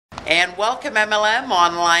And welcome MLM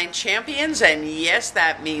Online Champions, and yes,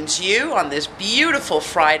 that means you on this beautiful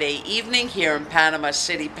Friday evening here in Panama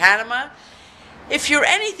City, Panama. If you're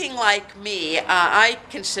anything like me, I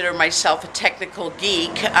consider myself a technical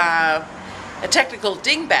geek, a technical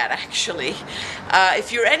dingbat actually.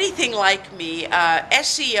 If you're anything like me,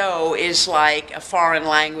 SEO is like a foreign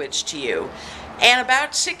language to you. And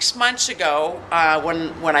about 6 months ago,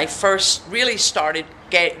 when I first really started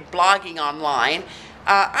blogging online,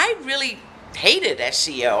 I really hated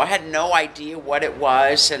SEO. I had no idea what it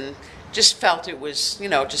was and just felt it was,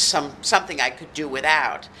 just something I could do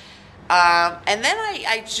without. And then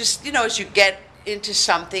I just, as you get into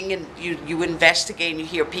something and you investigate and you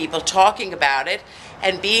hear people talking about it,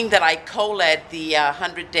 and being that I co-led the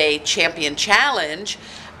 100-Day Champion Challenge,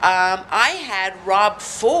 I had Rob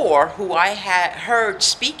Four, who I had heard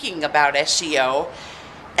speaking about SEO,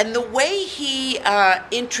 and the way he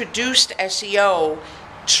introduced SEO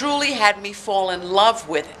truly had me fall in love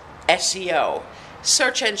with SEO,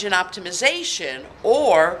 search engine optimization,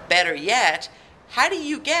 or better yet, how do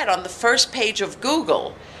you get on the first page of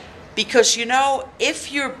Google? Because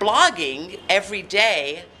if you're blogging every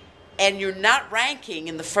day and you're not ranking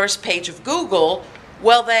in the first page of Google,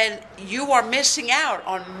 well then you are missing out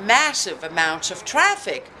on massive amounts of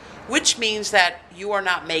traffic, which means that you are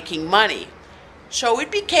not making money. So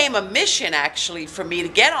it became a mission actually for me to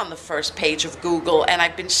get on the first page of Google, and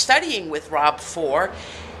I've been studying with Rob Four.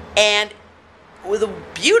 And the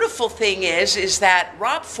beautiful thing is that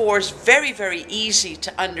Rob Four is very, very easy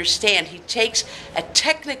to understand. He takes a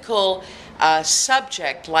technical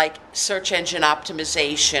subject like search engine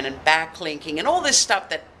optimization and backlinking and all this stuff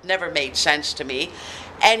that never made sense to me,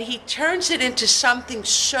 and he turns it into something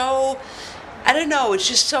so, I don't know, it's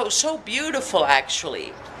just so beautiful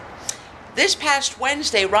actually. This past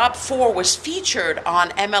Wednesday, Rob Four was featured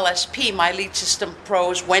on MLSP, My Lead System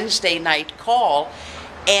Pro's Wednesday night call,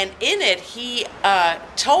 and in it he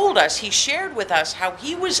shared with us how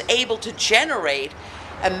he was able to generate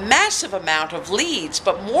a massive amount of leads,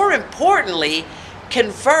 but more importantly,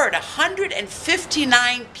 convert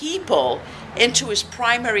 159 people into his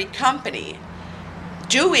primary company,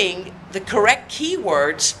 doing the correct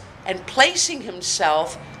keywords and placing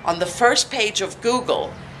himself on the first page of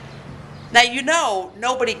Google. Now,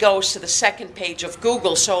 nobody goes to the second page of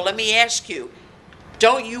Google, so let me ask you,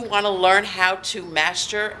 don't you want to learn how to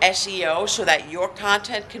master SEO so that your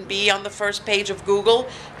content can be on the first page of Google?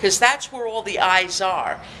 Because that's where all the eyes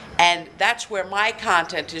are, and that's where my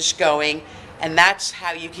content is going, and that's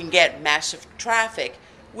how you can get massive traffic,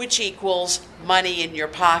 which equals money in your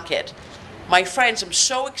pocket. My friends, I'm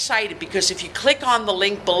so excited because if you click on the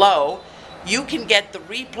link below, you can get the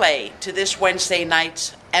replay to this last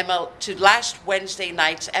Wednesday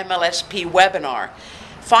night's MLSP webinar.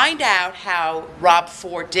 Find out how Rob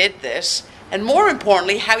Four did this, and more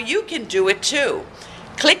importantly, how you can do it too.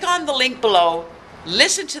 Click on the link below,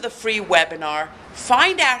 listen to the free webinar,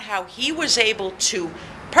 find out how he was able to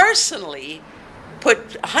personally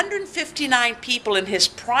put 159 people in his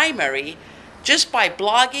primary just by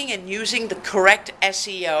blogging and using the correct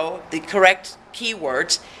SEO, the correct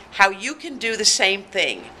keywords, how you can do the same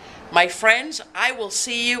thing. My friends, I will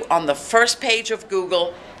see you on the first page of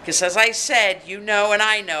Google, because as I said, and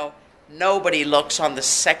I know, nobody looks on the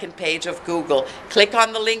second page of Google. Click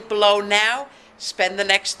on the link below now, spend the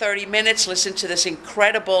next 30 minutes, listen to this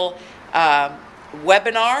incredible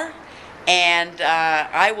webinar, and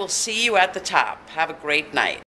I will see you at the top. Have a great night.